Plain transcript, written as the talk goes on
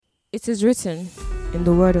It is written in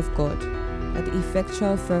the Word of God that the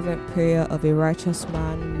effectual fervent prayer of a righteous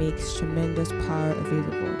man makes tremendous power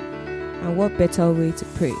available. And what better way to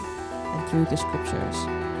pray than through the scriptures?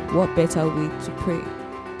 What better way to pray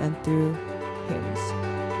than through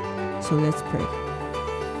hymns? So let's pray.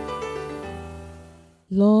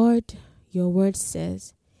 Lord, your word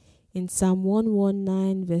says in Psalm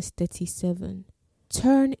 119 verse 37,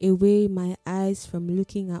 turn away my eyes from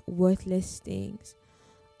looking at worthless things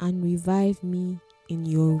and revive me in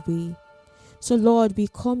your way. So Lord, we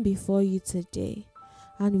come before you today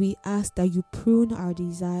and we ask that you prune our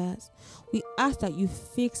desires. We ask that you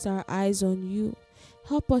fix our eyes on you.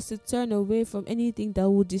 Help us to turn away from anything that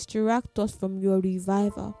will distract us from your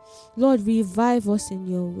revival. Lord, revive us in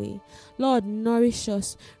your way. Lord, nourish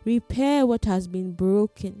us. Repair what has been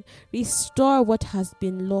broken. Restore what has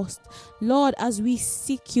been lost. Lord, as we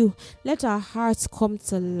seek you, let our hearts come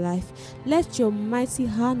to life. Let your mighty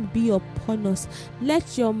hand be upon us.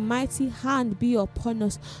 Let your mighty hand be upon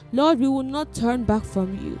us. Lord, we will not turn back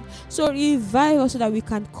from you. So revive us so that we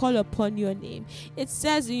can call upon your name. It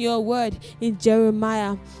says in your word in Jeremiah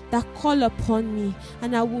that call upon me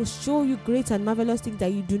and I will show you great and marvelous things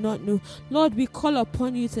that you do not know. Lord, we call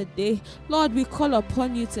upon you today. Lord, we call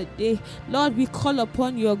upon you today. Lord, we call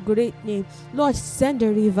upon your great name. Lord, send a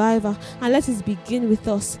revival and let it begin with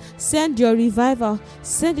us. Send your revival.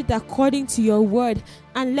 Send it according to your word.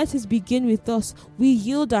 And let it begin with us. We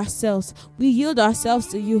yield ourselves. We yield ourselves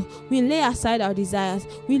to you. We lay aside our desires.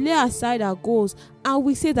 We lay aside our goals. And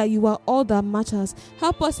we say that you are all that matters.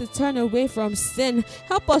 Help us to turn away from sin.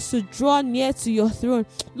 Help us to draw near to your throne.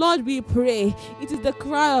 Lord, we pray. It is the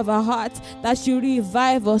cry of our heart that you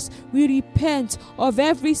revive us. We repent of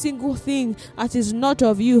every single thing that is not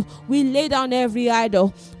of you. We lay down every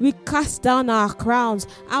idol. We cast down our crowns.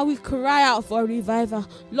 And we cry out for revival.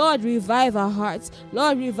 Lord, revive our hearts.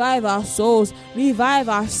 Lord, revive our souls, revive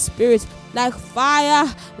our spirits, like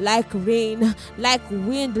fire, like rain, like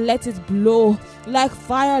wind, let it blow, like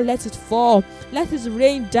fire, let it fall, let it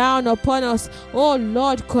rain down upon us. Oh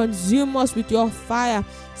Lord, consume us with your fire.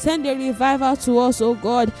 Send a revival to us, oh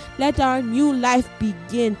God. Let our new life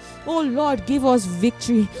begin. Oh Lord, give us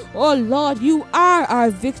victory. Oh Lord, you are our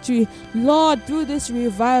victory. Lord, through this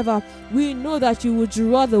revival, we know that you will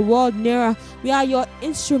draw the world nearer. We are your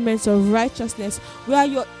instruments of righteousness. We are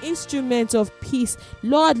your instruments of peace.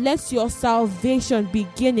 Lord, let your salvation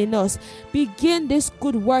begin in us. Begin this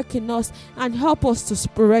good work in us and help us to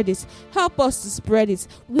spread it. Help us to spread it.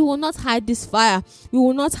 We will not hide this fire. We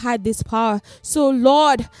will not hide this power. So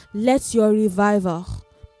Lord, let your revival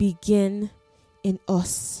begin in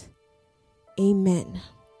us. Amen.